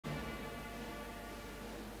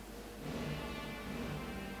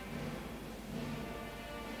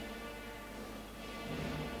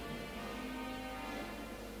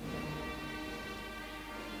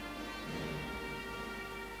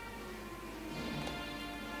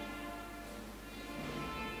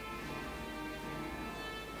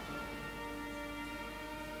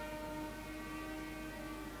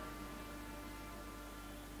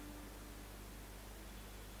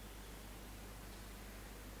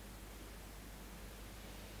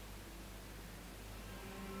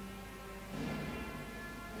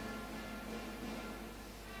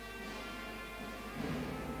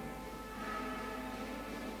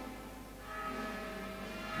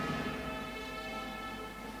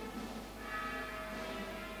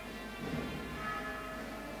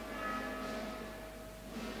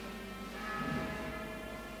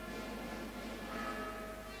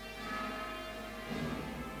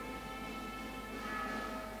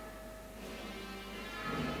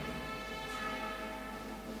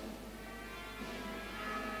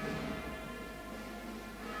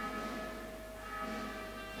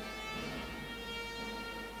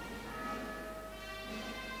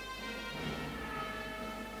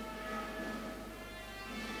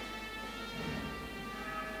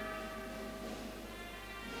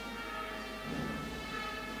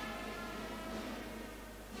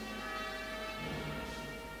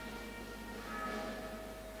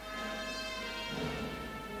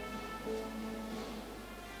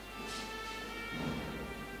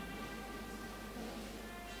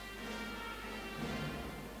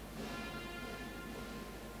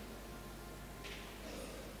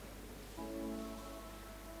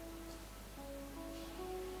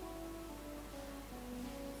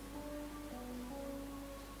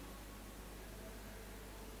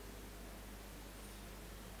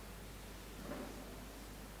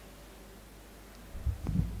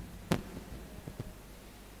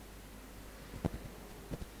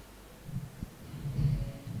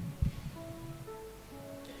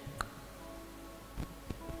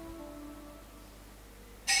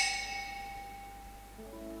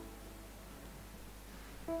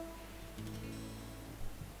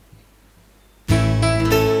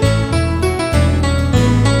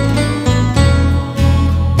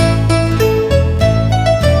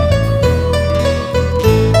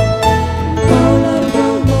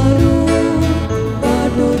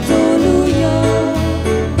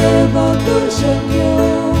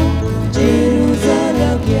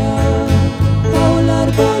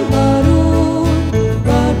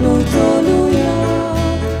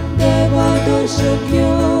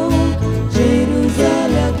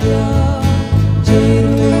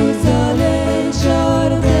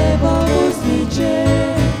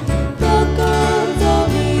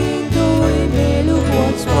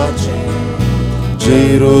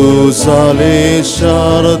Jerusalem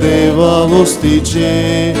shar deva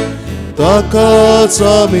vostiche takach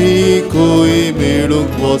ami koi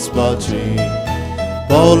meluk vospache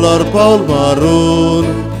paular paul marun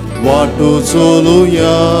watu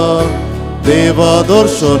choluya deva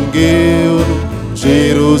darshan geun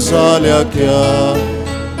Jerusalem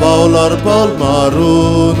paular paul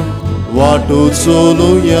marun watu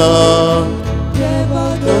choluya deva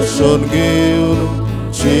darshan geun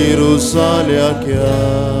Jerusalem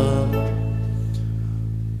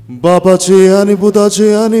बापाचे आणि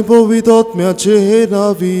पुताचे आणि पवित्र आत्म्याचे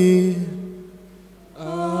नावी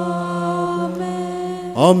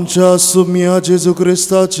आमच्या सुम्या जेजू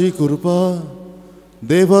ख्रिस्ताची कृपा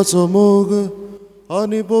देवाचो मोग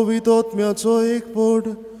आणि पवित्र आत्म्याचो एकपट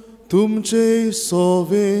तुमचे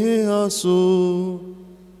सोवे आसू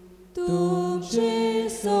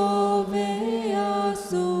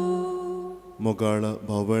मोगाळ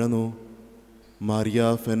भावबेळांनो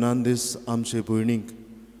मारिया फेर्नांदीस आमचे भयणीक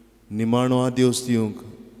निमाणो आदेवस दिवंक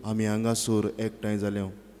आमी हांगासर एकठांय जाल्यो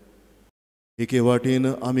एके वाटेन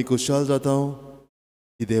आमी खुशाल जाता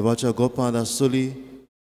की देवाच्या गोपांत आसतली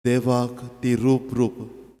देवाक ती रूप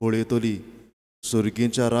पळयतली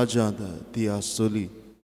सुर्गेच्या राज्यांत ती आसतली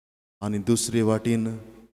आनी दुसरे वाटेन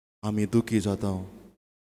आमी दुखी जाता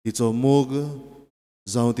तिचो मोग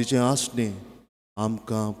जावं तिचें आसणें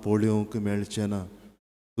आमकां पळोवंक मेळचें ना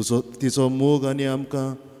तिचो मोग आनी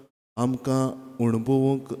आमकां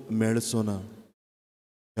अणभवूंक मेळचो ना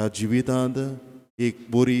ह्या जिवितांत एक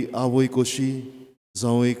बरी आवय कशी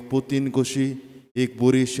जावं एक पोतीन कशी एक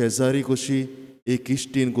बरी शेजारी कशी एक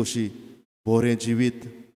इश्टीन कशी बरें जिवीत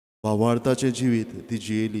भावार्थाचें जिवीत ती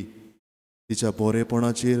जियेली तिच्या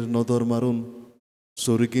बरेपणाचेर नदर मारून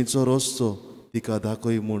सुर्गेचो रस्तो तिका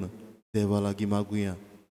दाखय म्हूण देवा लागीं मागुया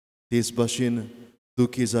तेच भाशेन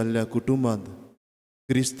दुखी जाल्ल्या कुटुंबांत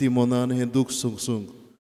क्रिस्ती मनान हें दूख सोंसूंक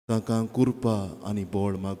तांकां कृपा आनी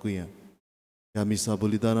बळ मागुया ह्या मिसा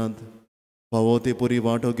बलिदानांत फावो ते परी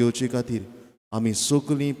वांटो घेवचे खातीर आमी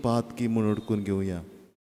सगळीं पातकी म्हूण अडकून घेवया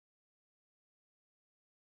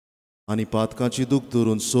आनी पातकांची दूख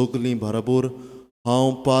धरून सगळीं बराबर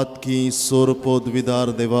हांव पातकी सोरपद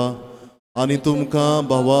विदार देवा आनी तुमकां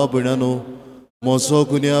भावा भयणांनो म्हजो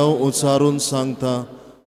गुन्यांव उचारून सांगता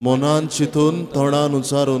मनान चिंतून तोंडान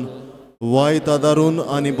उचारून वायट आदारून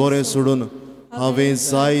आनी बरें सोडून हांवें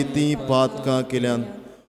जायतीं पातकां केल्यान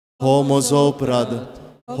हो म्हजो अपराध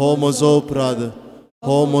हो म्हजो अपराध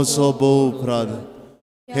हो म्हजो भोव अपराध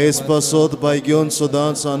हेच पासत बाय घेवन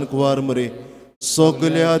सदांच आनकुवार मरे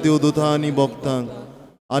सगळ्या देवदूतां आनी भक्तांक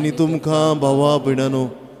आनी तुमकां भावा भयणांनो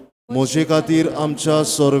म्हजे खातीर आमच्या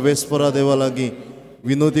सर्वेस्परा देवा लागीं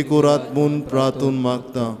विनोदी करात म्हूण प्रार्थून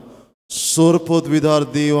मागता सोरपद विदार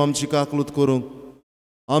देव आमची काकलूत करूंक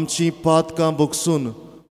आमची पातकां भोगसून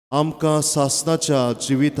आमकां सासणाच्या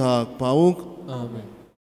जिविताक पावूंक आमेन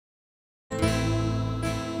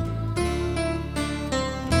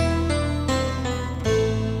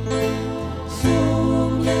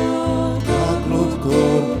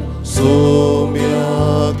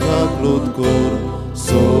सोम्या काकलूत कर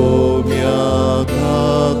सोम्या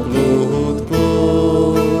काकलूत कर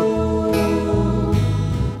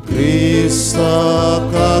क्रिस्ता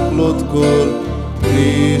काकलूत कर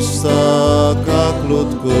क्रिस्ता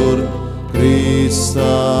काकलूत कर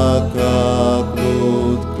क्रिस्ता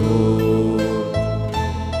काकलूत कर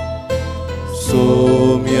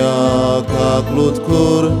सोम्या काकलूत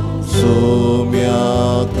कर सोम्या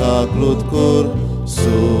काकलूत कर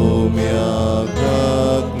सोम्या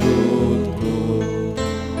काकलूत कर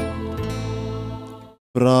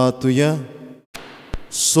प्रार्थुया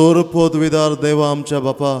सोरपद विदार देवा आमच्या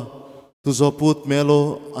बापा तुजो पूत मेलो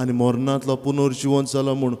आनी मरणांतलो पुनर्जीवन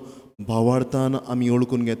जालो म्हूण भावार्थान आमी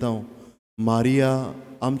ओळखून घेता मारिया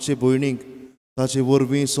आमचे भयणीक ताचे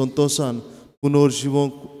वरवीं संतोशान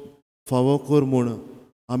पुनर्जीवंक फावो कर म्हूण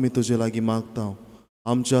आमी तुजे लागीं मागता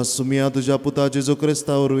आमच्या सुमिया तुज्या पुता जेजू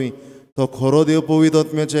क्रिस्ता वरवीं तो खरो देव पवित्र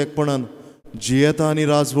आत्म्याच्या एकपणान जियेता आनी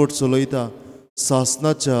राजवट चलयता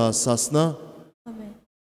सासणाच्या सासना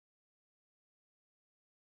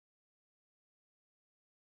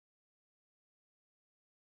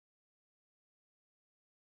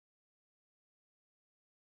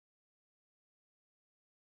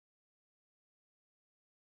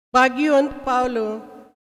भाग्यवंत पावलो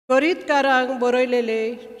करीतकारांक बरयलेले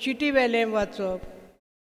चिटी वेलें वाचप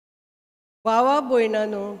भावा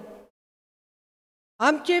भयणांनो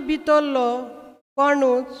आमचे भितरलो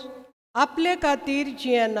कोणूच आपले खातीर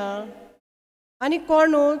जियेना आनी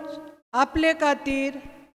कोणूच आपले खातीर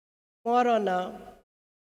मरोना.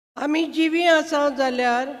 आमी जिवी आसा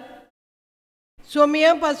जाल्यार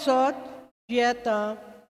सोमया पासत जियेता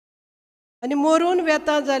आनी मरून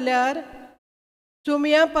वेता जाल्यार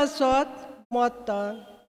सोमया पासत मोत्ता.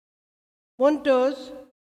 म्हणटच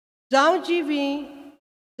जावं जिवी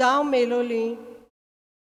जावं मेलोली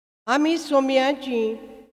आमी सोमयाची.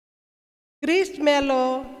 क्रिस्त मेलो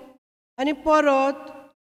आनी परत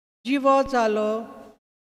जिवो जालो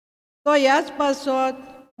तो ह्याच पासत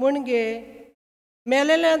म्हणजे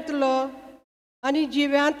मेलेल्यांतलो आनी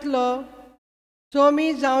जिव्यांतलो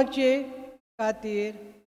सोमी जावचे खातीर.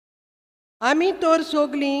 आमी तर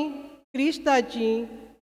सगळीं क्रिस्ताची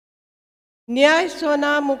न्याय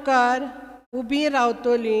सोना मुखार उबीं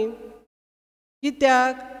रावतलीं,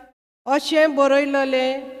 कित्याक अशें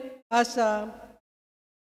बरयलेलें आसा.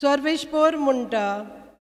 सर्वेस्पर म्हणटा,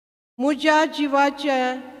 म्हज्या जिवाच्या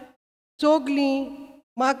सगळीं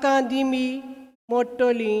म्हाका दिमी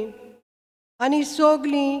मोडटलीं आनी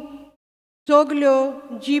सगल्यो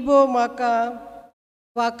जिबो म्हाका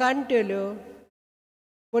वाकाणटल्यो.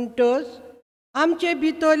 म्हणटच आमचे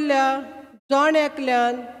भितरल्या जण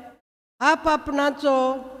एकल्यान आपणाचो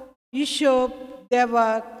हिशोब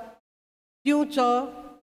देवाक दिवचो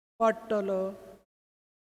पडटलो.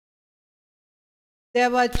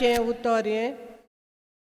 देवाचें उतर हें.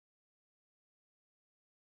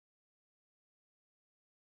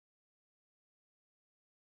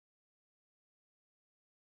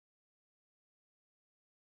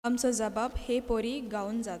 आमचो जबाब हे पोरी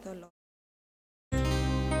गावन जातलो.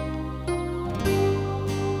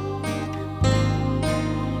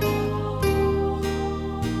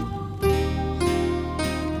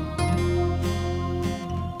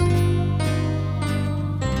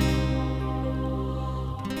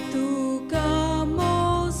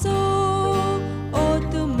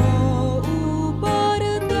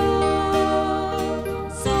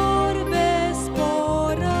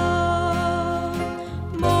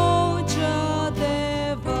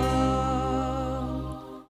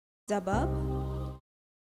 जबाब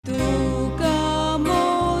तुका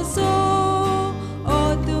मोजो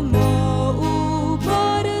ओतमो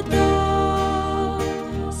उबारता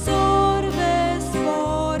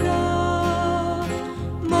सर्वेस्परा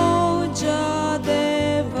मोजा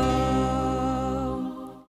देवा.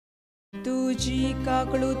 तुजी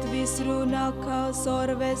काकळूत विसरू नाका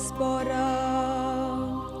सर्वेस्परा.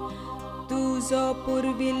 तुजो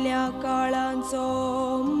पुर्विल्ल्या काळांचो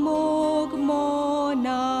मोग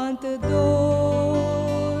मोनांत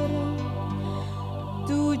दवर.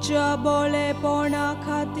 तुज्या बोळेपणा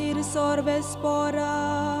खातीर सर्वेस्परा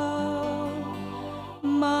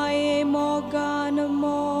माये मोगान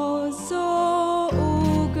मोजो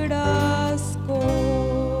उगडास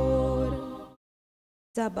कोर.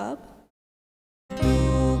 जबाब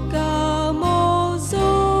तुका मोजो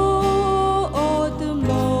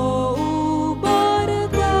ओतमो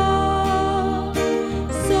उबारता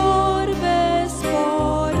सर्वेस्परा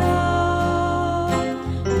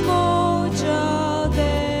मोजा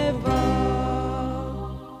देवा.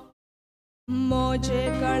 मोजे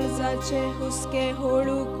काळजाचे हुस्के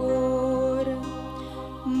हळू कोर.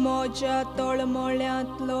 मोज्या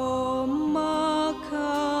तळमळ्यांतलो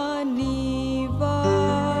म्हाका निवार.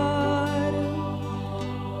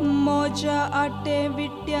 मोज्या आटे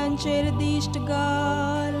विट्यांचेर दिश्ट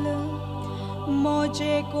घाल.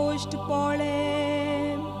 मोजे कोश्ट पळे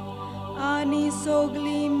आनी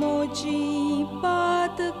सगळीं मोजी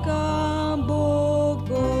पातकां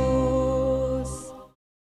बोगोस.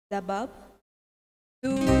 जबाब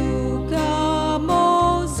तुका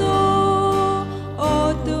मोजो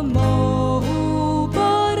ओतमो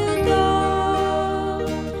उबारता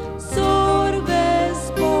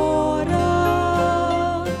सर्वेस्परा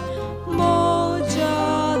मोजा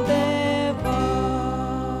देवा.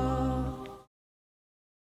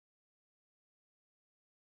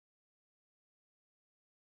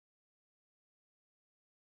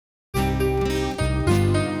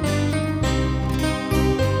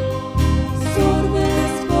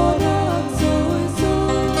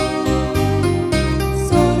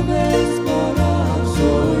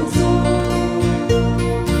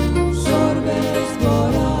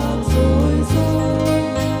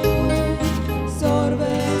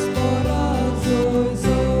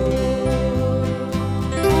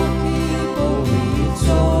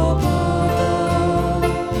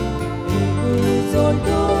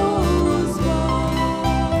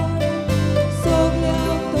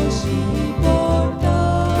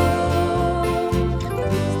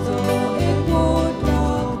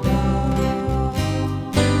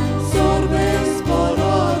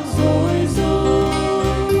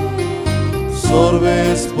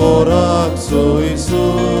 Sorves porak soy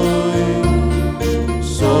soy,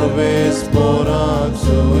 sorves porak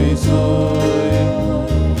soy soy,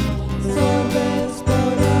 sorves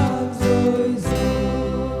porak soy soy.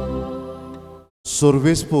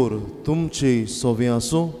 Sorves por तुमची सोवे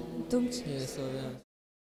आसूं,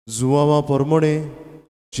 जुवावा परमणे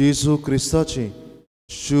जेजू क्रिस्ताचे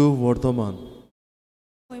शुभ वर्तमान.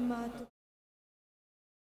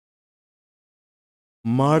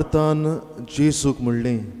 मार्तान जेसूक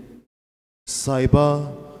म्हणलें, सायबा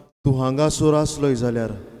तूं हांगासर आसलोय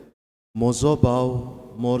जाल्यार म्हजो भाव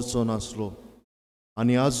मरचो नासलो,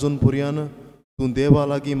 आनी आजून पर्यान तूं देवा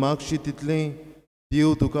लागीं मागशी तितलें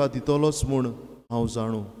देव तुका दितलोच म्हूण हांव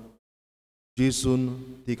जाणू. जेसून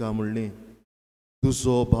तिका म्हणलें,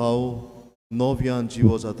 तुजो भाव नव्यान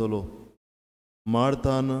जिवो जातलो.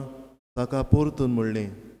 मार्तान ताका परतून म्हणलें,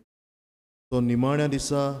 तो निमाण्या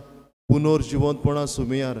दिसा पुनर्जिवंतपणा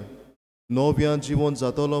सुमयार नव्यान जिवन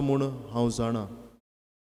जातलो म्हूण हांव जाणा.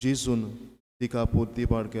 जेसून तिका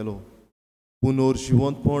प्रतिपाड केलो,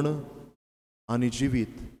 पुनर्जिवंतपण आनी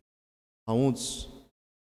जिवीत हांवूच.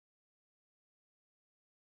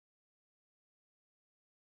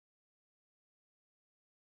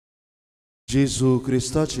 जेजू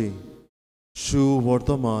क्रिस्ताचे शुभ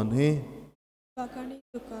वर्तमान हे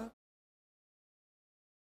तुका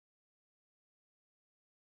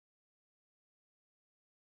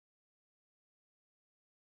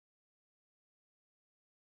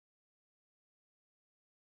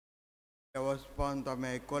वचपांत आमी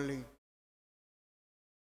आयकली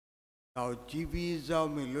जावं जिवी जावं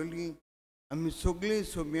मेलोली आमी सगळीं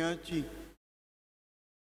सोम्याची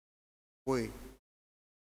पळय.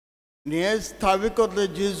 हेच थावी कोतले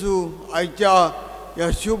जेजू आयच्या ह्या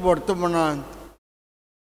शुभ वर्तमानांत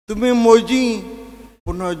तुमी म्हजी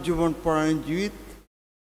पुनर्जिवनपणान जिवीत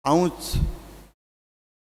हांवूच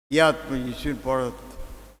याद म्हजी परत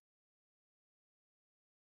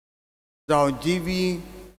जावं जिवी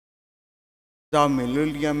जावं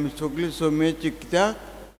मेलोली आमी सगळीं सोम्याची कित्याक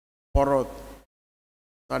परत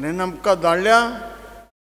ताणें आमकां धाडल्या,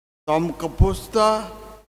 तो आमकां पोसता,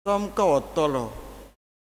 तो आमकां व्हरतलो.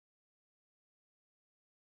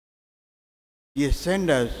 He sent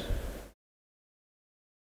us.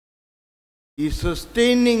 He is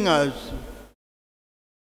sustaining us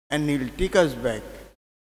and He will take us back.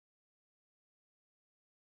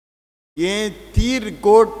 हे तीर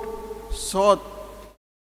गोट सोत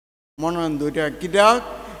मनान दवरया, कित्याक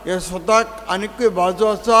हे सोताक आनीकूय बाजू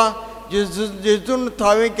आसा जेजून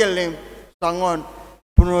थावें केलें सांगोन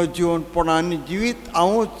पुनर्जिवनपण आनी जिवीत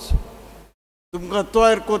हांवूच तुमकां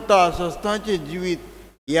तयार कोता सस्ताचें जिवीत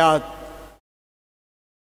याद.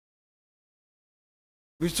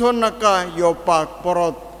 विसर नाका येवपाक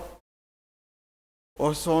परत.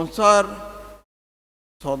 हो संवसार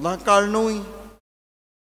सदां काळ न्हय,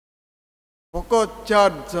 फकत 4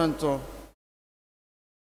 दिसांचो.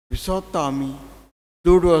 विसरता आमी,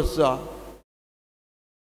 दुडू आसा,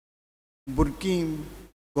 भुरगीं,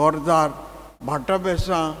 घरदार, भाटां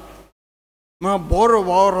बेसां, म्हळ्यार बरो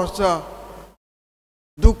वावर आसा,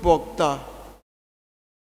 दूख भोगता.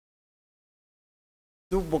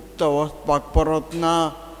 दूख भोगता वचपाक परत ना.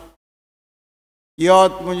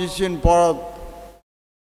 याद म्हजेशीन परत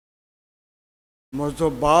म्हजो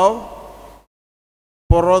भाव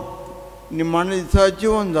परत निमाणे दिसा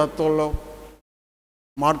जिवन जातलो.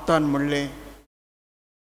 मार्तान म्हणलें,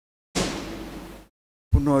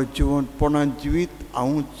 पुनर्जिवनपणान जिवीत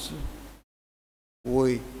हांवूच.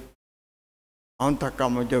 वय, हांव ताका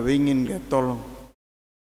म्हज्या वेंगीन घेतलो.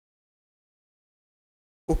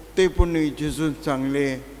 उक्तेपणी जेजून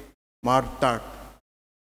सांगलें मार्ताक.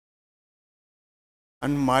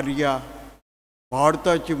 आनी मारिया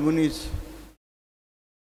भारताची मनीस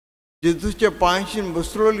जेजूच्या पांयशीन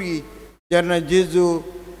बसलोली जेन्ना जेजू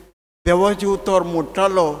देवाचें उतर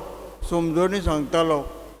म्हणटालो, समजोनी सांगतालो.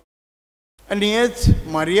 आनी हेच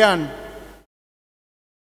मारियान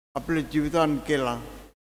आपल्या जिवितान केलां.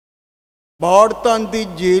 भारतान ती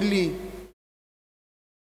जेली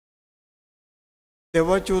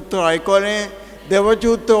देवाचें उतर आयकलें. देवाचें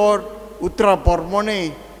उतरा प्रमाणे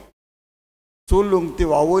चलूंक ती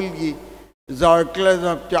वावलगी जावं एकल्या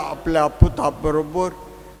जावं आपल्या आपुता बरोबर,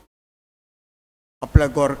 आपल्या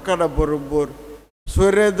घरकारा बरोबर,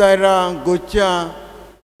 सोयरेदारां, गोच्या,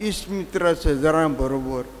 इश्टमित्रां, शेजाऱ्यां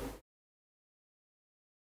बरोबर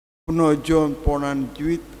पुनर्जिवनपणान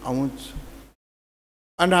जिवीत हांवूच.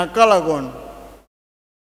 आनी हाका लागून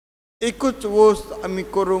एकूच वस्त आमी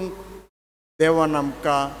करूंक देवान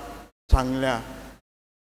आमकां सांगल्या,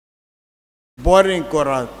 बरें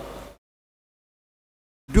करात.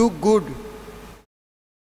 डू गूड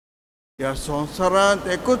ह्या संवसारांत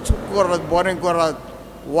एकूच करात, बरें करात,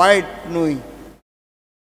 वायट न्हय.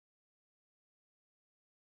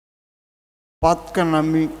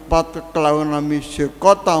 पातक लागून आमी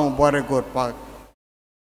शिरकोता बरें करपाक.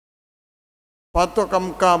 पातक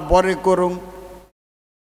आमकां बरें करूंक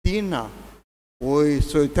दिना. वय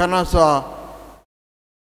सैतान आसा,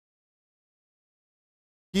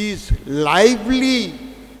 he is lively,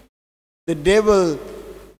 the devil,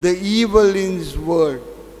 the evil in this world.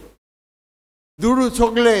 दुडू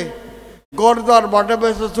सगळे गोरदार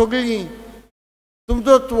भाटाबेसां सगळीं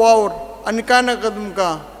तुमचोच वावर आनी कांय नाका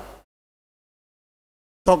तुमकां.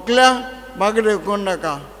 थकल्या मागडे कोण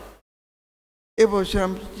नाका. हे भशेन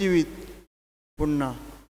आमचें जिवीत. पूण ना,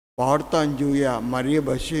 वावरतान जिवया मारये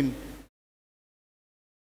भाशेन.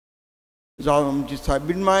 जावं आमची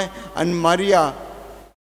साबीन माय आनी मारिया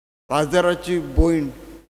लाजाराची भयण.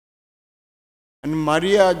 आनी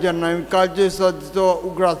मारिया जेन्ना हांवें काळजे दिसा तिचो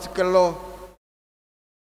उगडास केलो,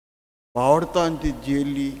 वावरतान ती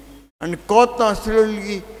जियेली आनी कोत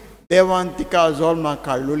नासलेली देवान तिका जल्माक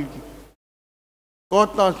काडलोली.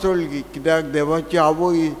 कोत नासलेली कित्याक देवाची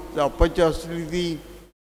आवय जावपाची आसली ती.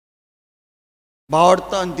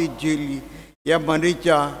 वावरतान ती जियेली ह्या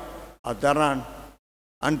मारयेच्या आदारान.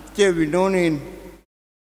 आनी तिचे विनवणेन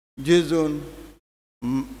जेजून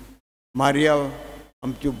मारिया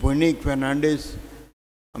आमचे भयणीक फेर्नांडीस,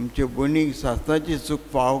 आमचे भयणीक सासणाची सूख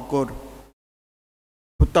फाव कर,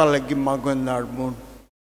 पुता लागीं मागून धाड म्हूण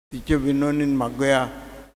तिचे विनवणेन मागुया.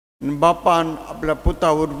 आनी बापान आपल्या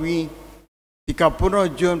पुता वरवीं तिका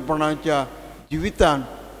पुनर्जीवनपणाच्या जिवितान,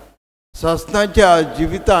 सासणाच्या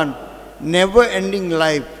जिवितान, never ending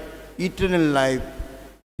life, eternal life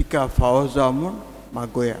तिका फावो जावं म्हूण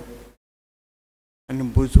मागुया. आनी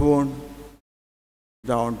बुजवण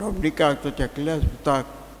जावं डॉमिनिकाक ताच्या एकल्याच पुताक,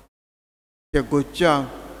 त्या गोच्यांक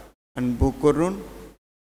आनी बूक करून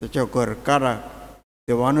ताच्या घरकाराक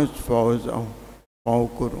देवानूच फावो जावं, फावो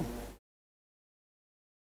करूं.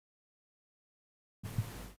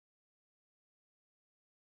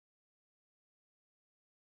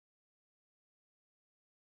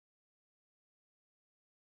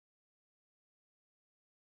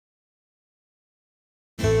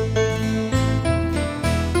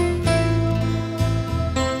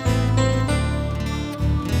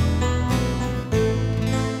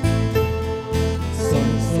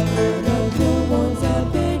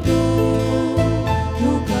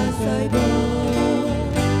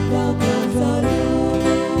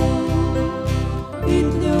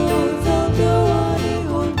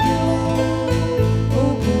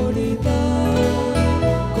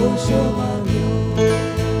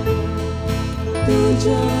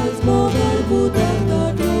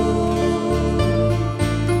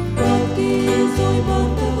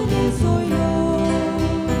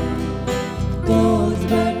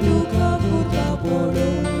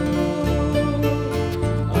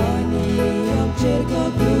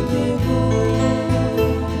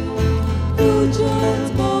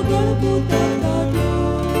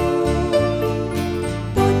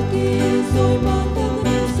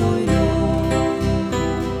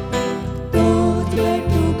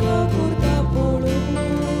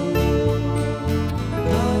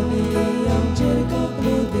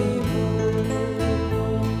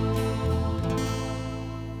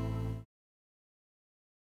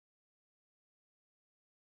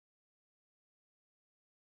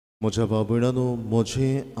 म्हज्या भाव-भयणांनो,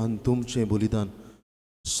 म्हजें आनी तुमचें बलिदान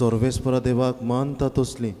सर्वेस्परा देवाक मानता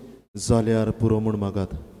तसलीं जाल्यार पुरो म्हूण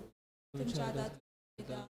मागात.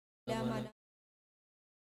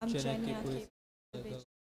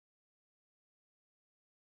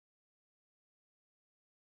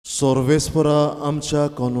 सर्वेस्परा आमच्या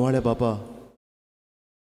कोनवाळ्या बापा,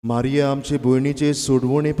 मारिया आमचे भयणीचे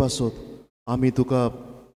सोडवणे पासत आमी तुका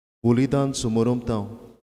बलिदान समोरमता.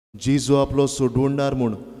 जिजू आपलो सोडवणदार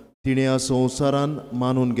म्हूण तिणें ह्या संवसारान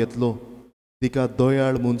मानून घेतलो. तिका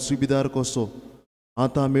दयाळ मुनसिबीदार कसो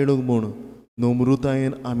आतां मेळूंक म्हूण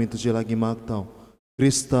नम्रतायेन आमी तुजे लागीं मागता.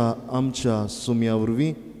 क्रिस्ता आमच्या सुम्या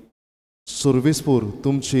वरवीं सर्वेस्पूर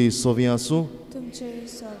तुमची सवी आसूं.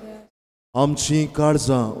 आमची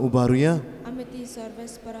काळजां उबारुया.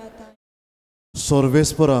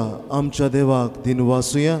 सर्वेस्परा आमच्या देवाक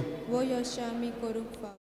दिनवासुया.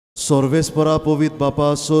 सर्वेस्परा पवित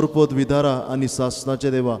बापा, सोर पदविदारा आनी सासणाचे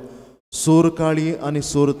देवा, सोर काळी आनी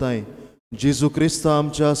सोर ताय, जेजू क्रिस्ता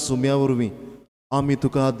आमच्या सुम्या वरवीं आमी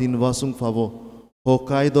तुका दिनवासूंक फावो. हो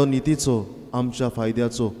कायदो नितीचो आमच्या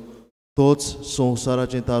फायद्याचो. तोच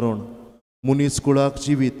संवसाराचें तारण, मुनीस कुळाक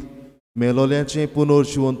जिवीत, मेलोल्यांचें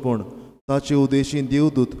पुनर्जिवंतपण, ताचे उदेशीन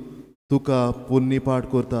देवदूत तुका पुण्य पाठ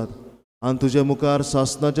करतात आनी तुजे मुखार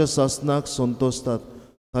सासणाच्या सासणाक संतोसतात.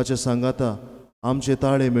 ताचे सांगाता आमचे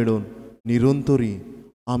ताळे मेळून निरंतरी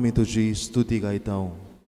आमी तुजी स्तुती गायता.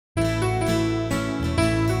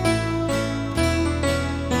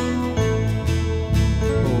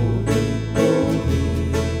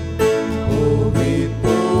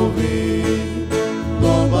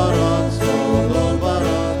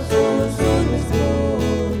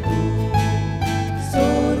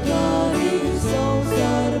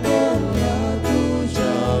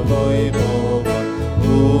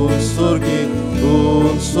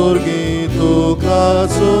 Sorgi tu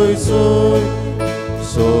kazoj soj,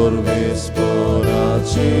 sorves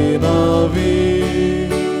poraci novi,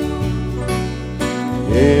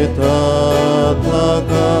 eta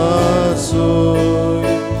takasoj.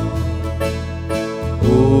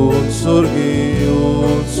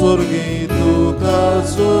 Sorgi tu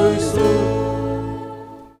kazoj soj.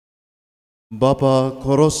 बापा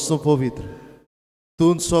खरोच पवित्र,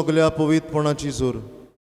 तूं सगळ्या पवित्रपणाची जोर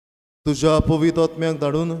तुझ्या पवित्र आत्म्याक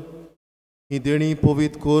धाडून ही देणी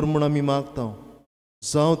पवित्र कोर म्हूण आमी मागता.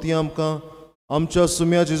 जावं ती आमकां आमच्या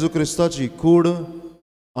सुम्या जेजू क्रिस्ताची कूड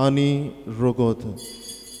आनी रगत.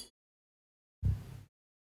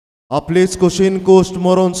 आपलेच खोशेन कोश्ट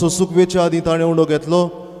मरोन सोंसुकवेच्या आदीं ताणें उंडो घेतलो.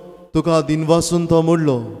 तुका दिनवासून तो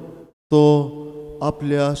मोडलो, तो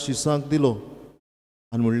आपल्या शिसांक दिलो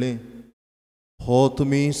आनी म्हणलें, हो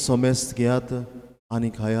तुमी समेस्त घेयात आनी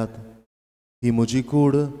खायात, ही म्हजी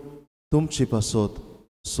कूड तुमची पासत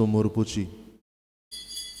समोर पुची.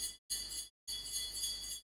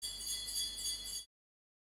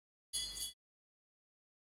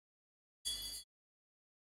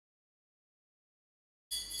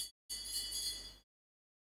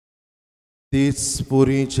 तीच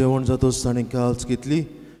पोरी जेवण जातोच ताणें काल्स घेतली,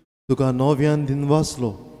 तुका नव्यान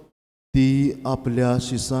दिनवासलो, ती आपल्या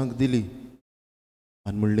शिसांक दिली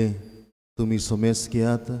आनी म्हणलें, तुमी समेस्त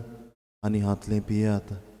घेयात आनी हातलें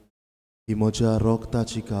पियात, ही म्हज्या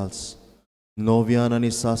रोगताची काल्स, नव्यान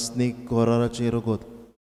आनी सासणीक कोराराचें रगत,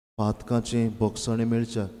 पातकाचें बोगसणें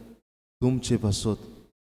मेळच्या तुमचे पासत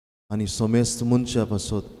आनी समेस्त मनशा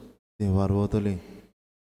पासत तें वारवतलें.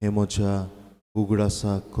 हें म्हज्या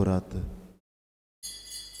उगडासाक करात.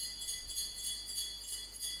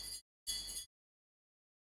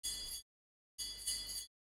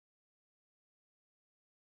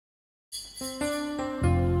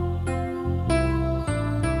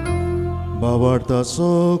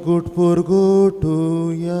 बाबार्ताचो गुटपूर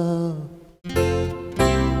गोटुया.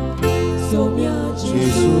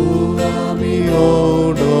 जेजू आमी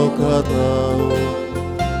ओडो खाता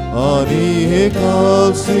आनी हे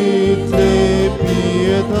काल्स इतले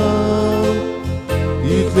पियेता,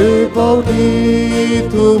 इतले पावटी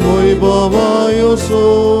तूं वैभवायो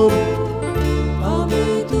सोर आमी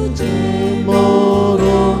तुजें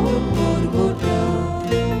मरण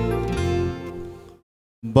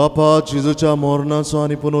बापा जेजूच्या मरणाचो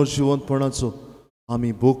आनी पुनर्जिवंतपणाचो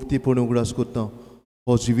आमी भोक्तीपण उगडास करता.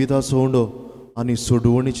 हो जिविताचो उंडो आनी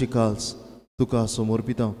सोडवणीची काल्स तुका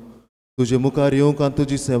समर्पिता. तुजे मुखार येवंक आनी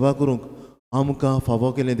तुजी सेवा करूंक आमकां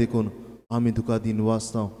फावो केलें देखून आमी तुका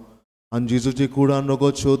दिनवासता. आनी जेजूची कुडान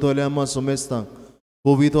रगत शेवतले आम्हा समेस्तांक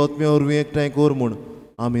पवित्र आत्म्या वरवीं एकठांय कर म्हूण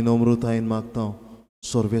आमी नम्रतायेन मागता.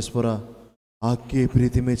 सर्वेस्परा आख्खे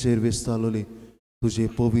प्रितिमेचेर विस्तारलोली तुजे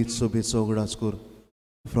पवित्र सभेचो उगडास कर.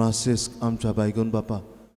 फ्रांसिस्क आमच्या बायगून बापा,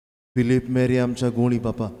 फिलीप मेरी आमच्या गुणी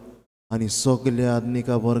बापा आनी सगल्या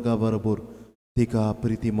आदनिका वर्गा बरोबर तिका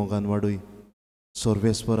प्रिती मोगान वाडय.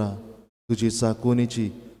 सर्वेस्परा तुजी चाकोनीची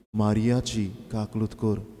मारियाची काकलूत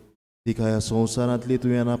कर. तिका ह्या संवसारांतली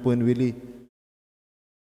तुवें आपयन वेली,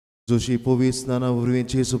 जशी पवित्र स्नाना वरवीं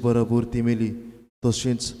जेजू बरोबर ती मेली,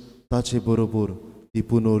 तशेंच ताचे बरोबर ती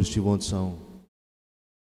पुनर्जिवंत जावं.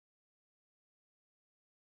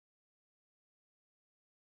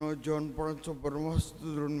 जेवणपणाचो परमस्त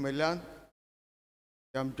धरून मेल्यान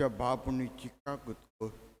ते आमच्या बापणीची काकूत कर.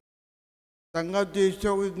 तांकां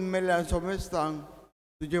तुजे मेल्यान समेस्तांक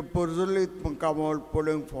तुजे परजोलीत कामावळ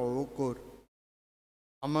पळोवंक फावो कर.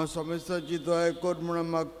 आम्हा समेस्ताची दया कर म्हणून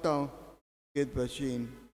मागता. तेच भाशेन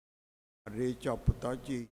रेच्या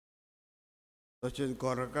पुताची तशेंच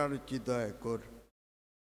घरकाराची दया कर.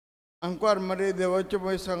 आमकां मरे देवाचे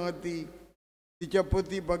पळय सांगाती तिच्या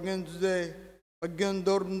पती बागेन तुजे अज्ञान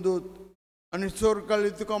दौरून दूत आनी सोरकाली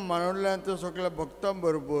तुका मानवल्यान त्या सगळ्या भक्तां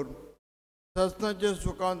बरोबर ससनाच्या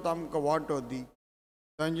सुखांत आमकां वांटो दी.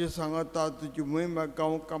 तांचे सांगता तुजी महिमा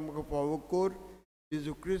गावंक आमकां फावो कर.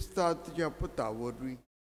 जेजू क्रिस्ता तुज्या पुता वरवीं.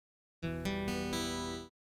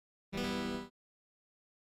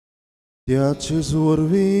 त्या जेजू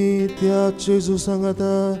वरवीं त्या जेजू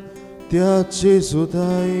सांगता त्या जेजू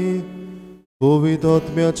ताई पवित्र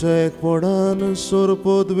आत्म्याच्या एकपणान सोर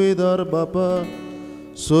पदवीदार बापा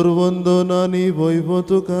सर्वंदन आनी वैभव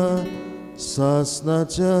तुका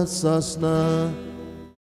सासनाच्या सासना.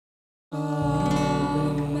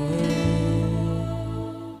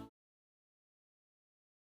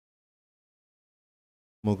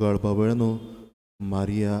 मोगाळ बाबळ्यानो,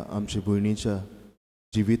 मारिया आमच्या भयणीच्या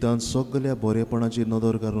जिवितांत सगळ्या बरेपणाची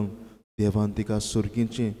नदर काडून देवान तिका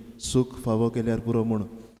सुर्गीचें सूख फावो केल्यार पुरो म्हूण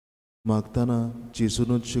मागतना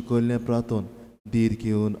जेजूनच शिकयल्लें प्रार्थन धीर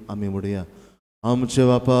घेवन आमी म्हणया. आमचे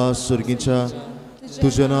बापा सुर्गीच्या,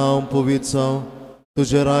 तुजें नांव पवित्र जावं,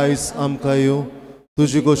 तुजें रायज आमकां येवं,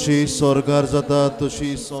 तुजी कशी स्वर्गार जाता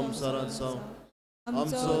तशी संवसारांत जावं.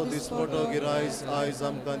 आमचो दिसपटो गिरायज आयज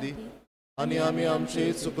आमकां दी, आनी आमी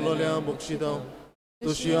आमची चुकलोल्यांक बक्षितां,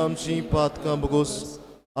 तशी आमची पातकां बगोस,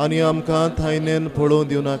 आनी आमकां थायनेन पळोवं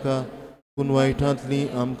दिवं नाका, पूण वायटांतली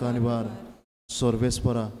आमकां निवार.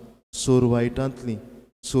 सर्वेस्परा, सोर वायटांतली,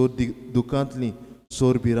 सोर दुखांतली,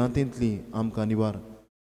 सोर भिरांतींतली आमकां निवार.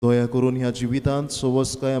 दया करून ह्या जिवितांत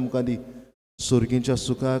सवस्काय आमकां दी. सुर्गीच्या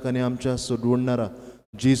सुखाक आनी आमच्या सोडवणारा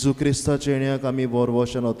जेजू क्रिस्ताच्या येण्याक आमी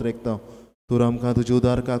बोरवोशान ओतरेकता. तर आमकां तुजे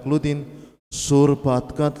उदार काकलुतीन सोर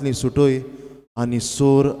पातकांतली सुटय आनी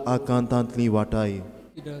सोर आकांतांतली वाटाय.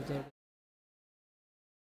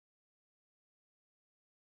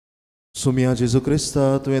 सुम्या जेजू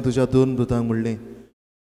क्रिस्ता, तुवें तुज्या दोन दुतांक म्हणलें,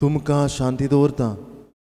 तुमकां शांती दवरता,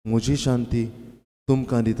 म्हजी शांती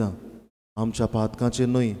तुमकां दिता. आमच्या पातकांचेर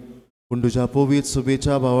न्हय, पूण तुज्या पवित्र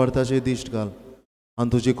सुबेच्या भावार्थाचेर दिश्ट घाल, आनी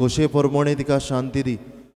तुजे खोशे परमणे तिका शांती दी,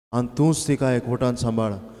 आनी तूंच तिका एकवटान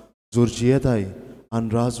सांबाळ. जोर जियेताय आनी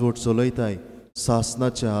राजवट चलयताय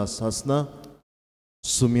सासनाच्या सासना.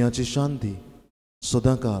 सुम्याची शांती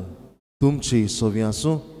सदांकाल तुमची सोवी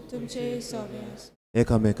आसूं.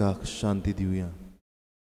 एकामेकाक शांती दिवया.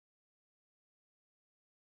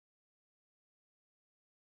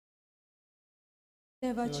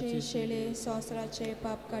 देवाचे शेळे सोसराचे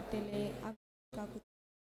पाप काटेले.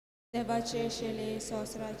 देवाचे शेळे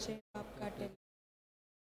सोसराचे पाप काटेले.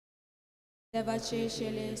 देवाचे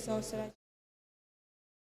शेळे सोसराचे.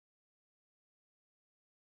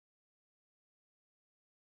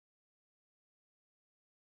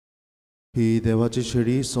 ही देवाची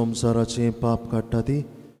शिडी संवसाराचे पाप काडटा ती.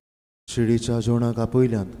 शिडीच्या जेवणाक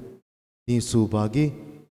आपयल्यांत ती सुभागी.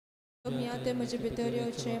 ते म्हजे भितर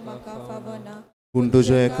येवचे म्हाका फावना, पूण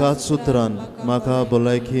तुज्या एकाच सुत्रान म्हाका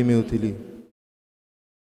भलायकी मेवतली.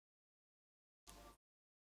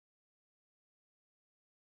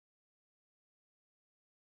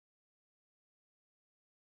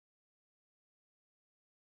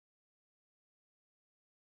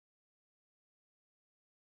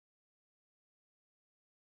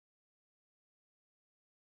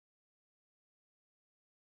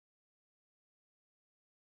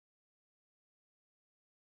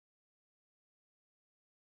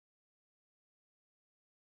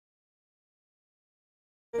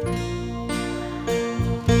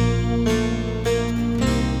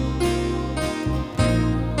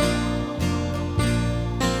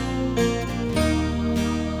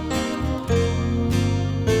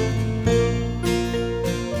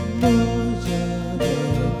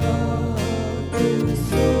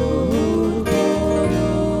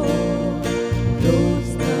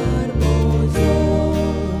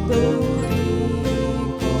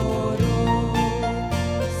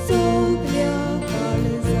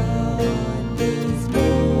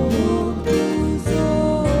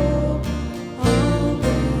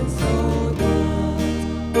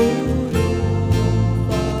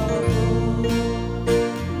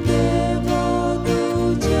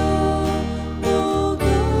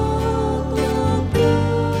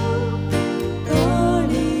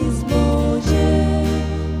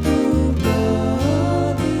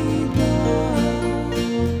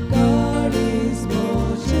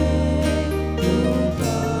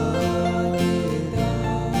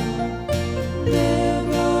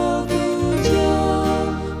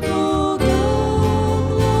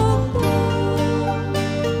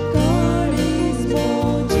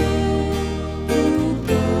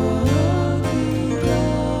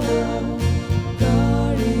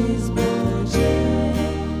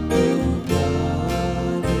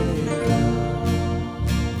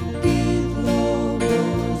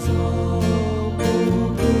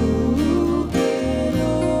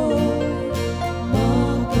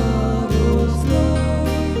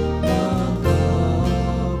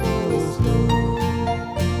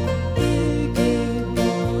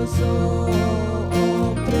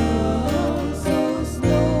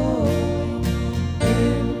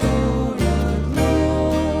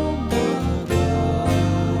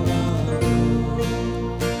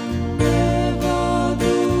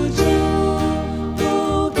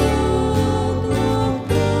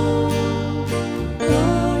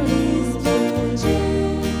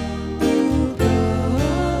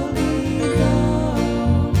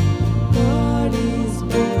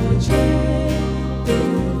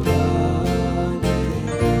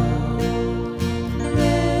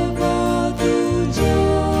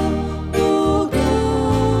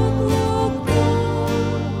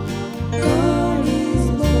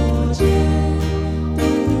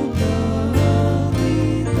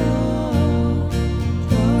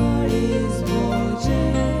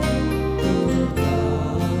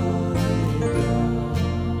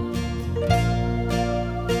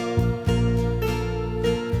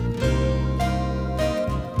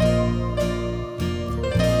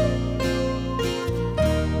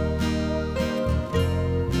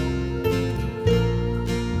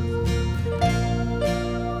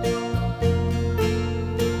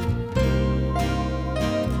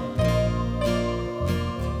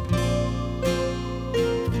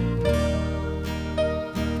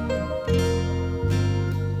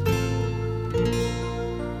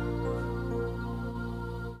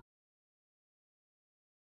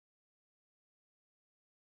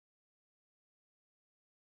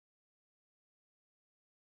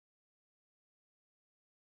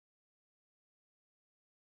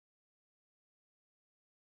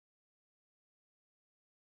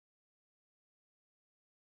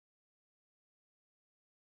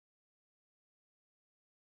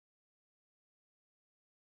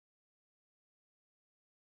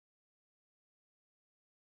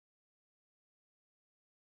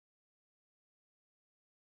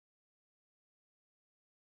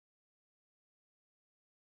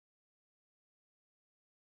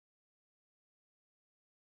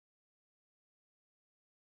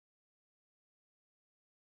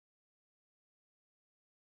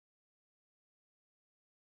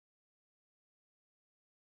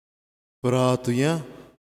 प्रार्थया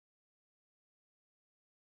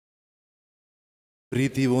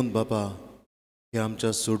प्रितीवंत बापा, हे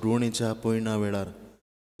आमच्या सोडवणीच्या पयणा वेळार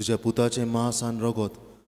तुज्या पुताचें मांस आनी रगत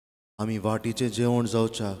आमी वाटीचें जेवण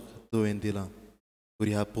जावच्याक तुवें दिलां.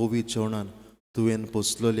 पुरी ह्या पवित्र जेवणान तुवें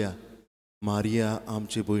पोसलेल्या मारिया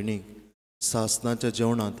आमचे भयणीक सासणाच्या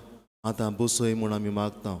जेवणांत आतां बसय म्हूण आमी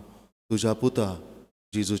मागता. तुज्या पुता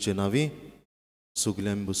जेजूचे नांवी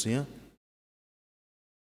सगळीं आमी बसुया.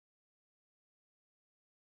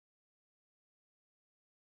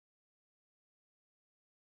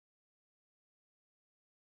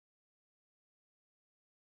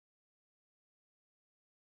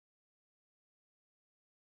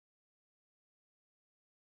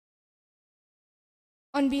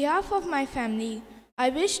 On behalf of my family, I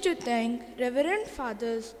wish to thank Reverend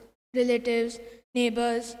Fathers, relatives,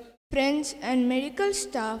 neighbors, friends, and medical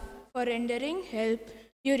staff for rendering help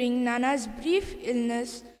during Nana's brief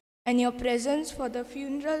illness and your presence for the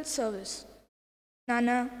funeral service.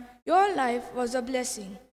 Nana, your life was a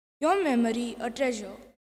blessing, your memory a treasure.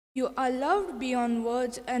 You are loved beyond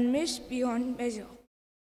words and missed beyond measure.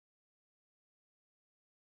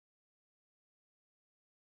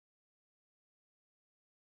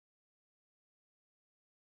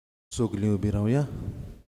 सगळीं उबी रावया.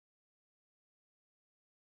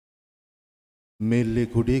 मेल्ले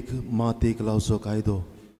कुडीक मातयेक लावचो कायदो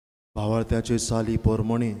भावार्थ्याचे साली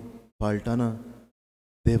पोरमणे पाळटाना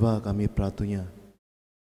देवाक आमी प्रार्थुया.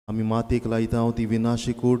 आमी मातयेक लायता ती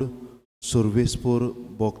विनाशी कूड सर्वेस्पोर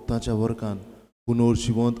भोगताच्या वर्कान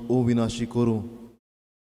पुनर्जिवंत अविनाशी करूं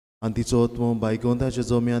आनी तिचो आत्मो बायकोंताच्या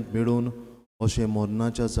जम्यांत मेळून अशें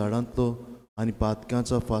मरणाच्या झाडांतलो आनी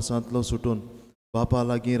पातक्याच्या फासांतलो सुटून बापा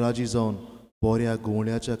लागीं राजी जावन बऱ्या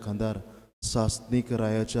घोवण्याच्या खांदार सासनीक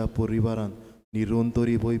रायाच्या परिवारान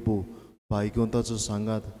निरंतरी वैभव बायकोंताचो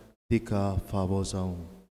सांगात तिका फावो जावं.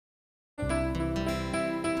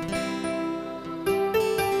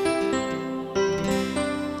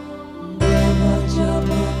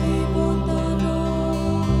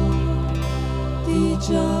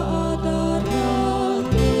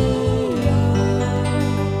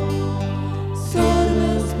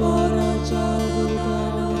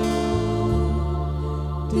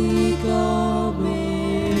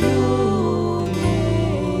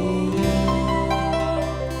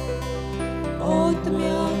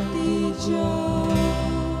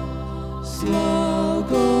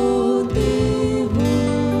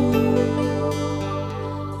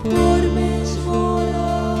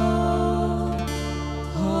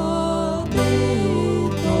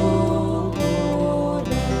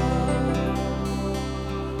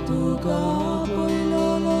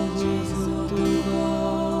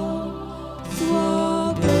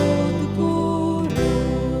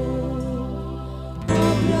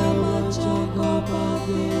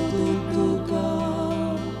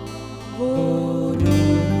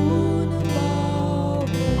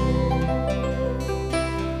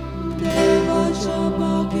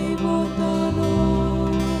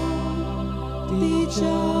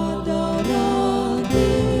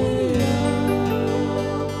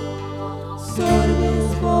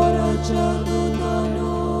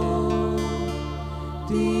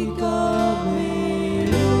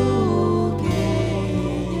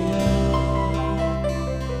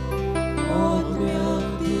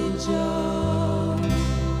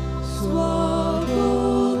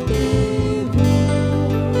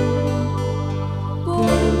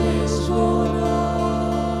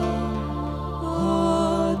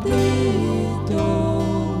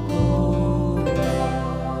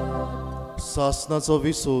 सासनाचो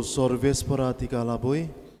विसो सर्वेस्परा तिका लाभूय.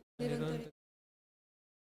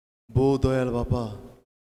 भो दयाल बापा,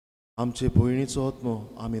 आमचे भयणीचो आत्मो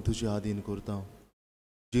आमी तुजे आधीन करता.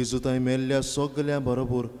 जेजू थंय मेल्ल्या सगल्या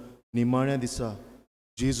बरोबर निमाण्या दिसा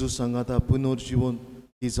जेजू सांगाता पुनर्जिवन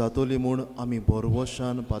ही जातली म्हूण आमी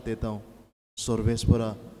बरवशान पातयता.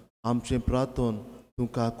 सर्वेस्परा आमचें प्रार्थन तूं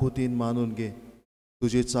काकुतीन मानून घे.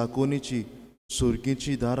 तुजे चाकोनीची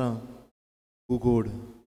सुरगीची दारां उगोड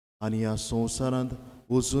आनी ह्या संवसारांत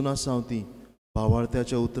वचून आसा ती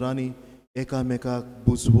भावार्थ्याच्या उतरांनी एकामेकाक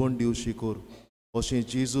बुजवण दिवशी कोर. अशें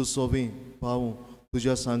जेजू सोबी पावूं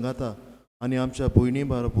तुज्या सांगाता आनी आमच्या भयणी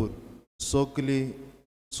बरोबर सगळी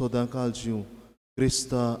सदांकाल जीव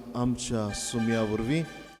क्रिस्ता आमच्या सुम्या वरवीं.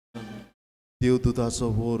 देवदूताचो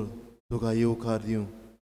वोर तुका येवकार दिवं.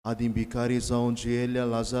 आदी भिकारी जावन जियेल्ल्या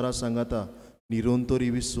लाजारा सांगाता निरंतरी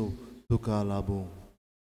विसो तुका लाभूं.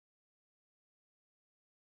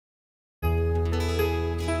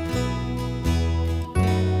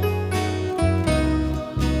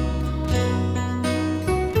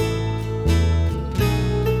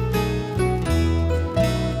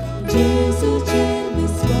 Jesus.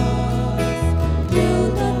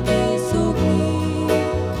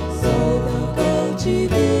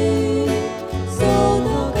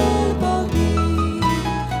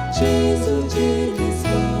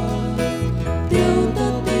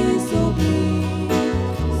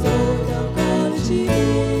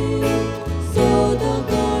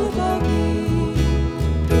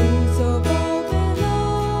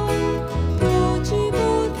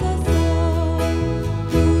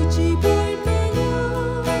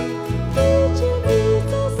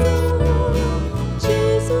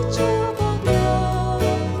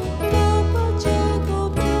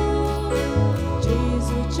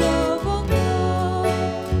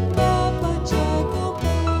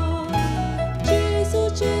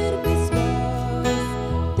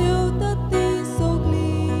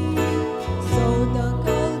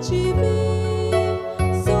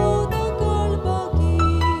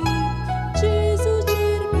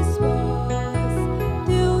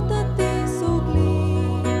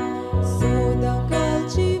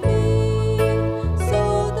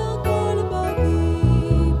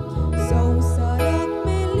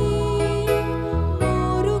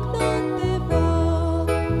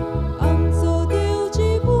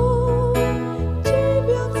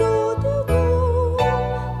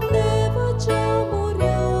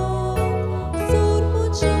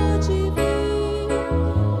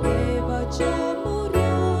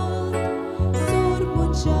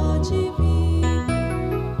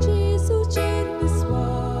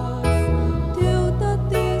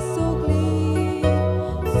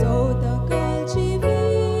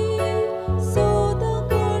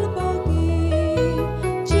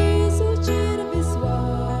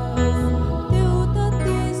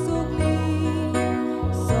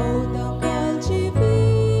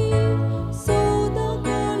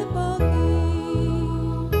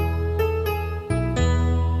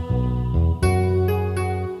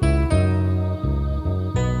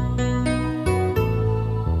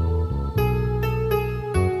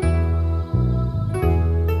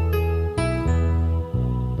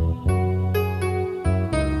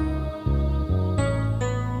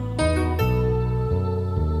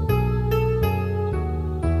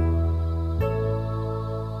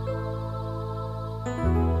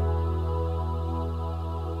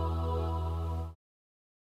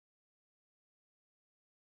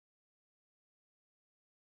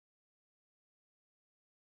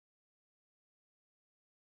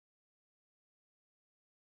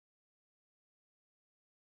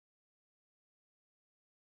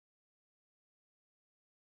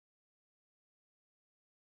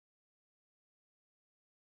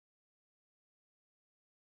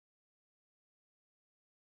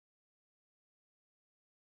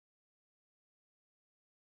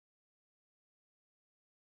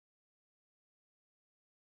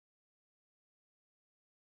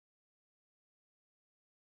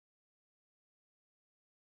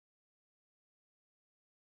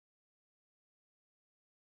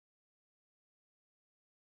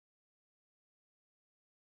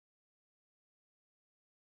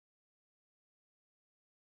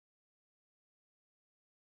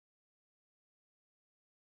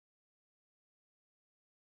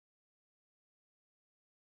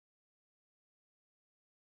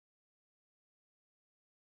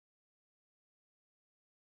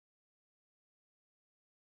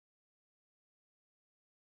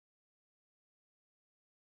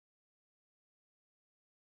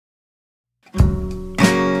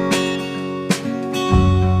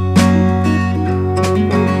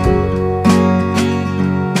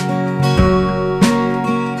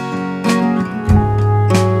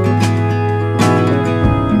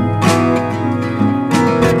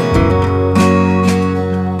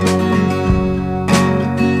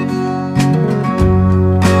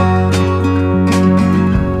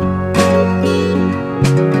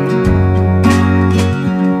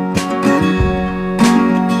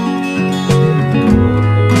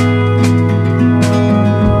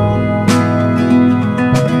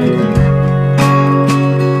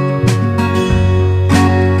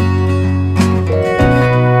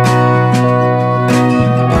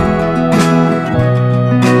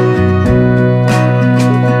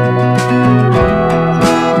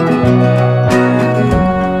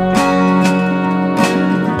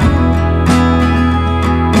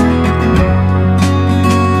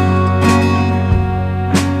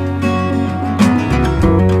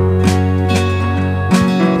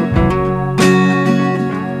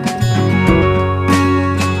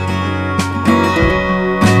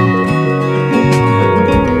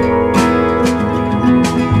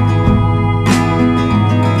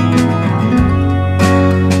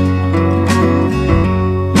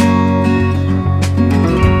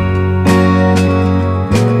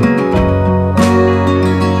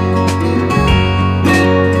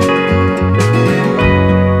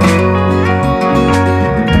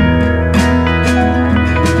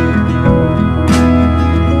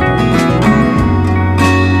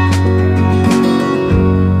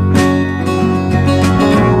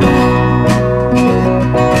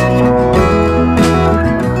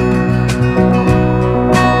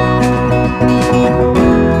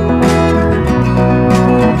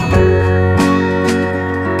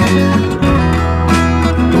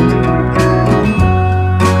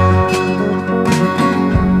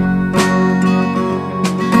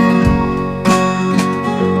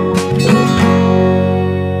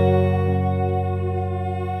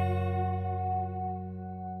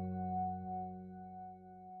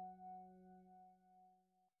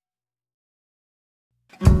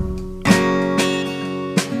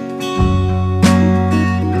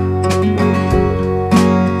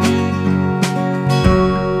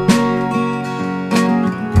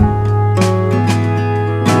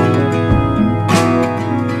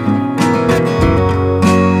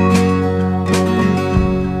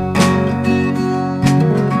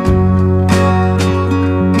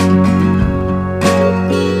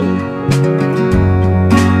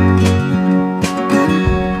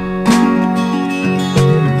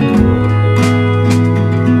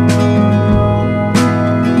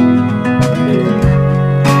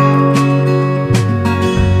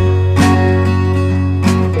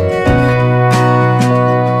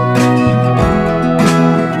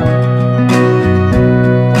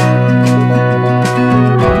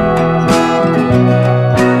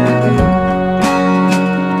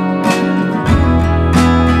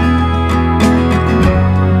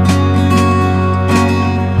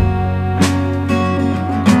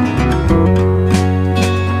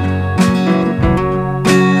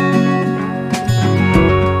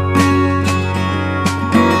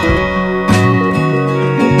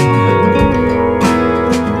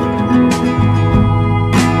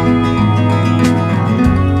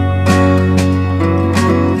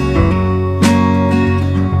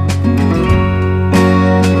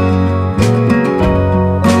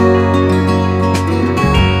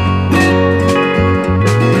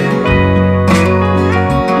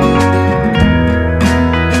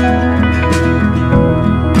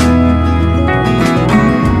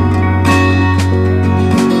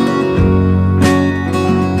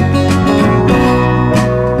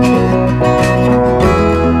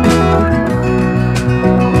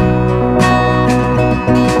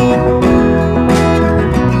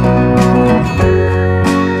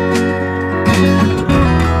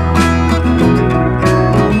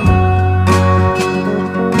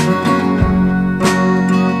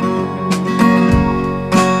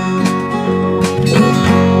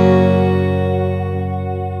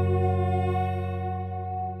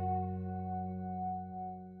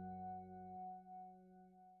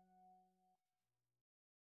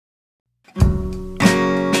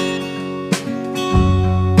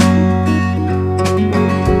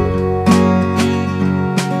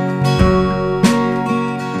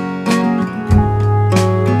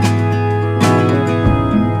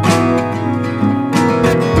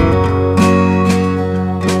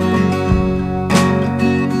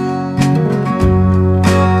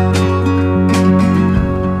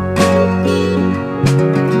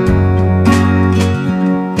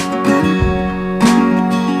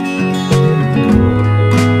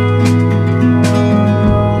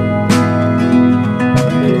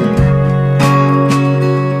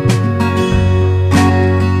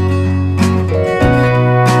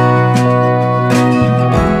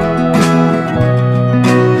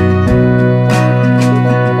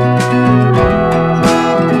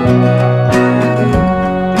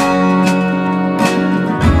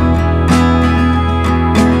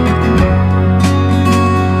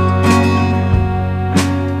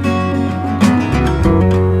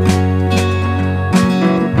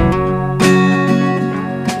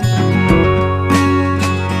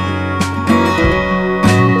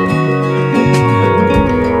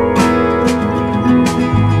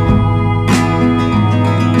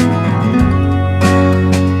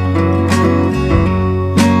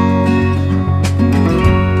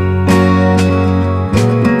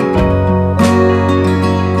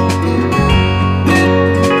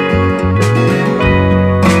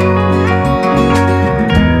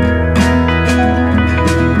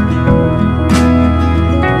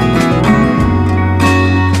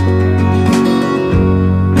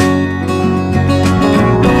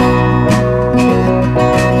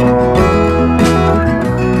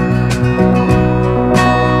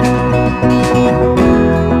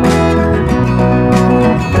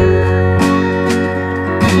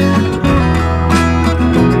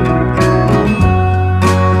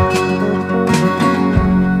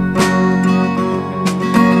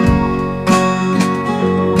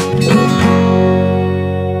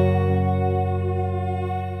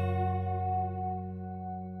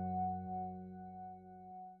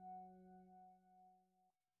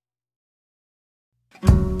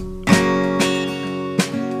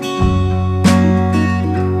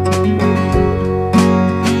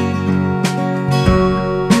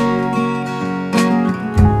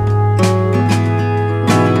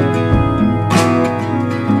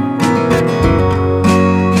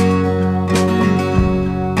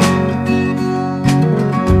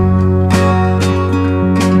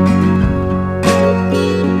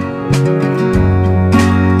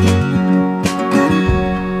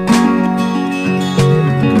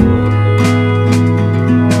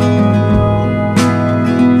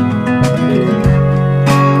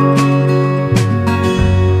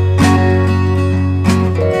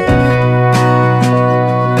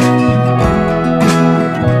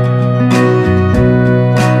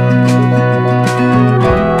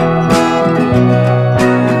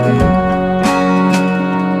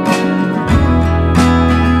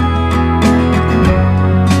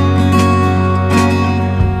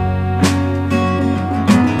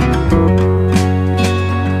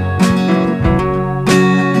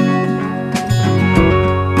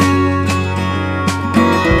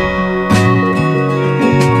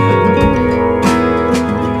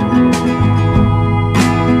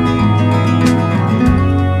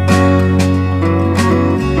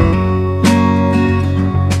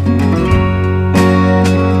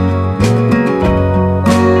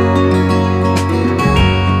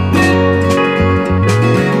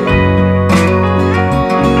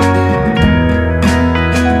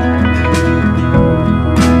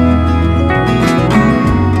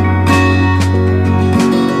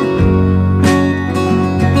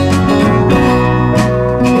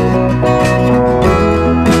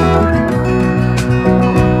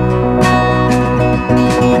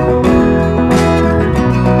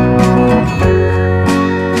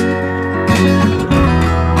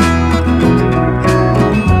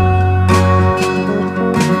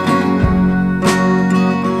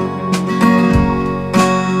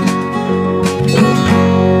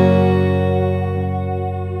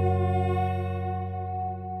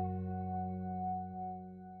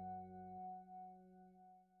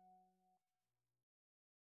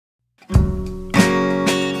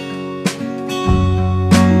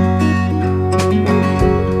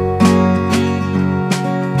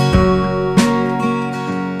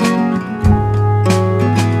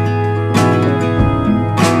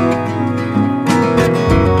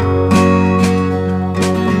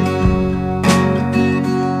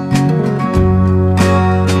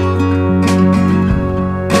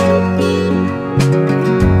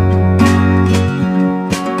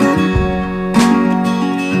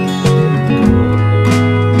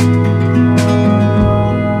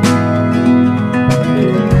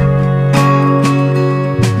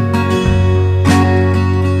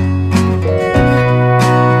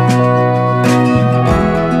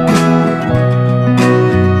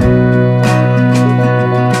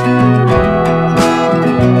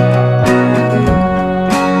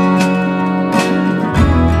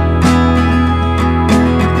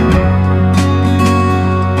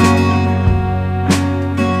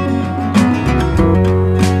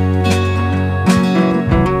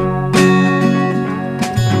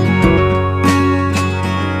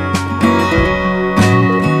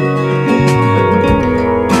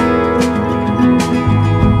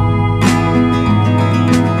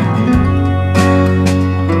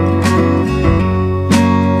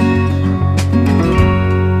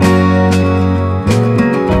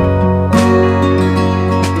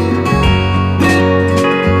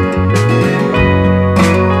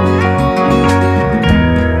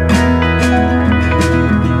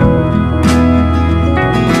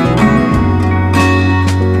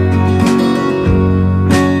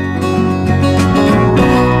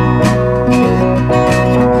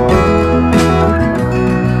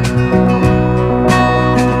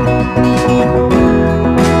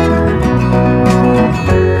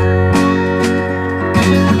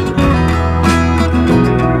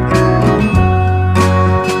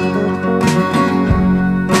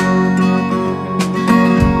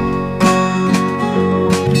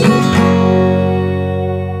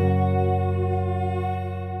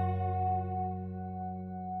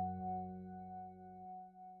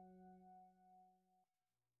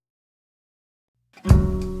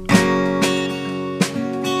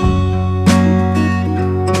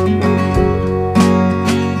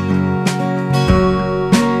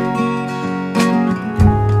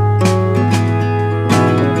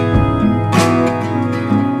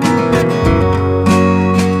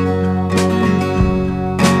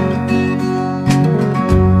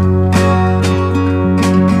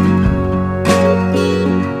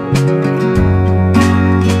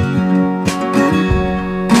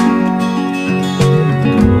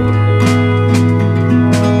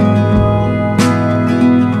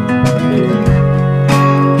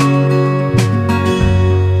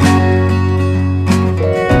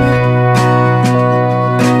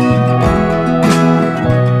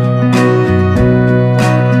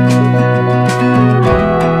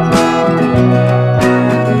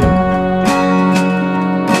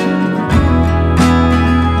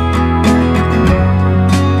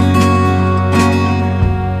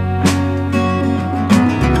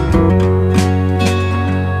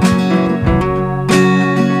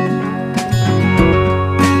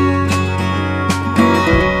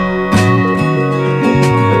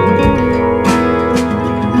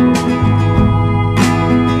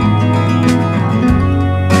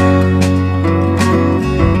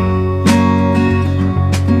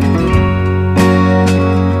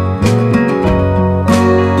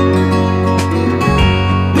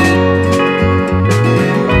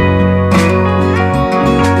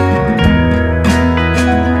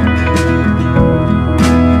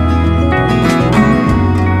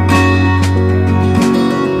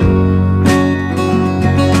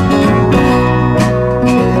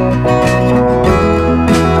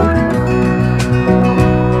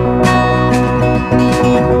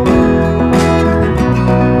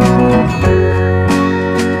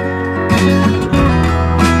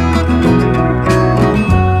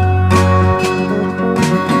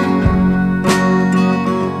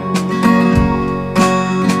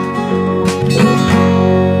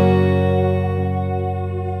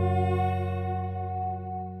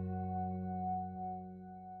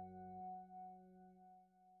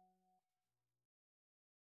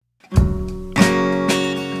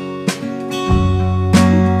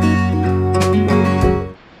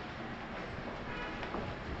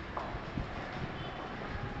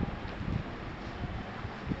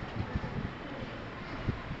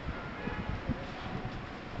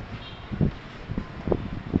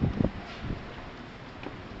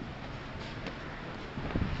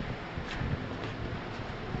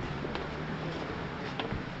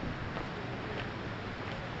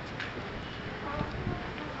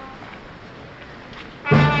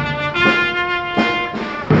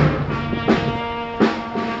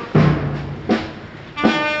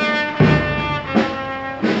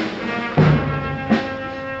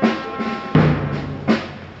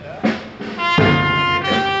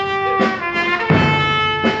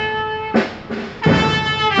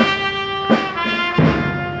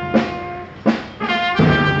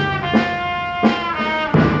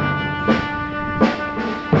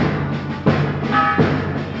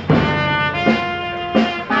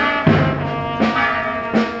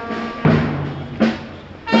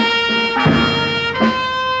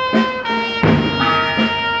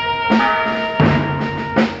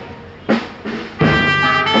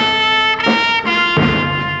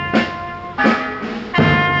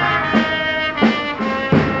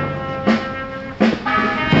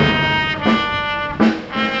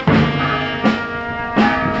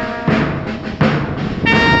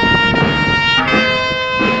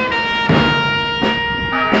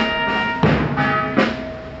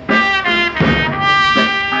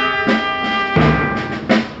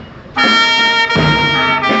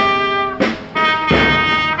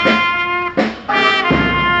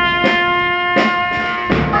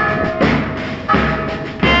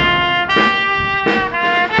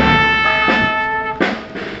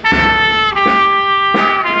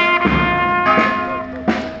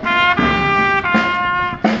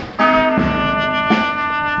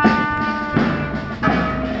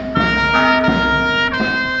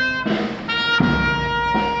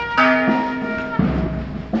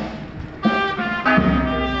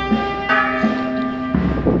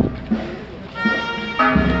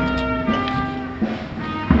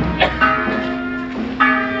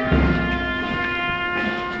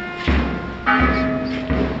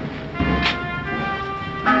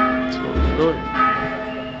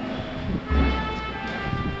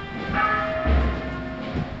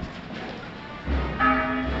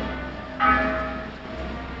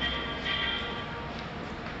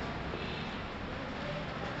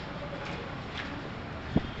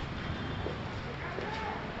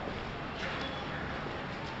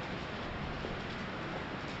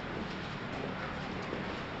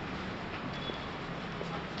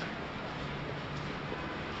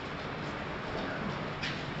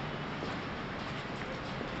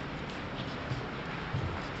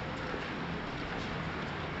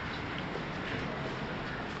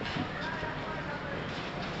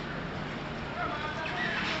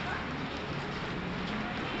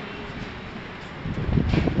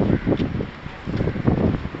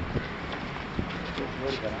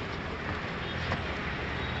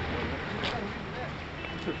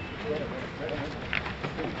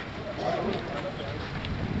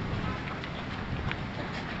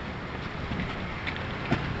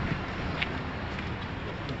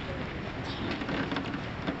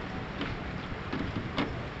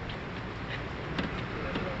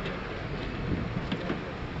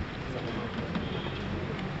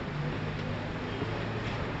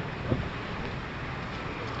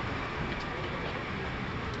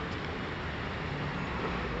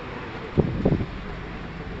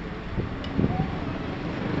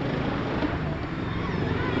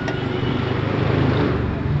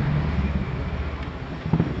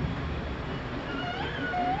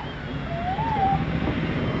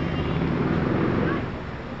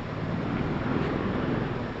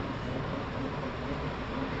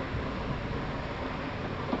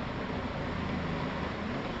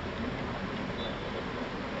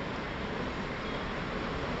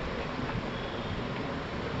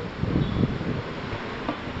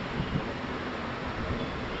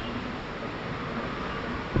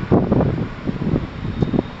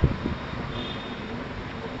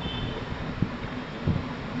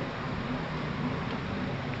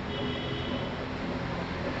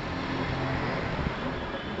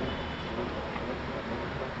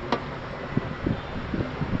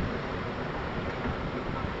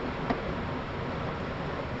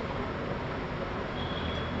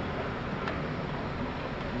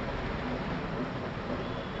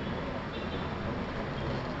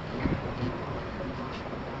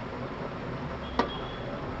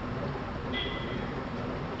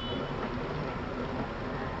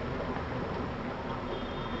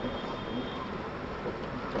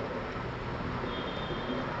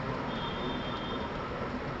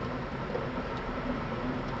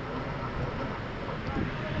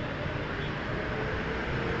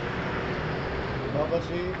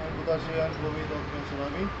 बाबाची आणि पुताची आणि पवित्र आत्म्याची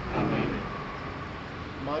नावी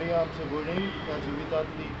मारिया आमचे भयणी त्या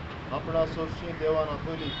जिवितांतली आपणा सोडशी देवान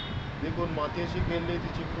आपयली देखून मातयेची केल्ली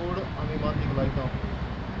तिची कूड आमी मातीक लायता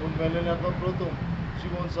पूण मेलेल्यांका प्रथम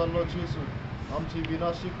जिवन जाल्लो जेजू आमची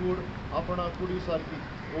विनाशी कूड आपणा कुडी सारकी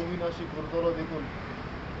अविनाशी करतलो देखून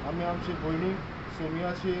आमी आमची भयणी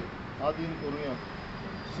सोमियाचे आदीन करुया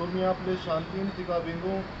सोमी आपले शांतीन तिका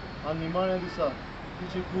विंगू आनी निमाण्या दिसा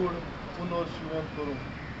तिची कूड पुनर्जिवंत करूं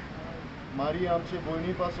मारिया आमचे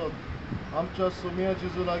भयणी पासत आमच्या सोमिया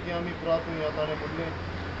जेजू लागीं आमी प्रार्थूया ताणें म्हणलें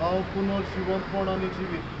हांव पुनर्जिवंतपण आनी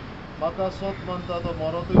जिवीत म्हाका सोत मानता तो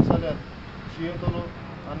मरोतूय जाल्यार जियेतलो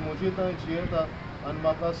आनी म्हजी थंय जियेता आनी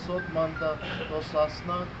म्हाका सोत मानता तो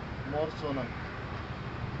सासणाक मरचो ना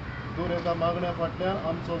दर एका मागण्या फाटल्यान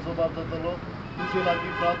आमचो जबाब जातलो तुजे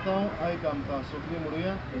लागीं प्रार्थना आयक आमकां सगळीं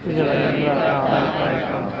म्हणुया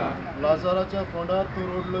लाजाराच्या फोंडार तूं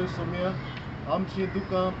रोडलोय सोमिया आमची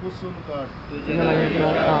दुकां पुसून काड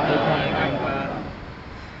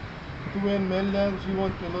तुवें मेल्ल्यांक जिवन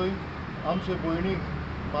केलोय आमचे भयणीक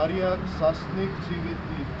मारियाक सासणीक जिवीत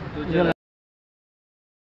दी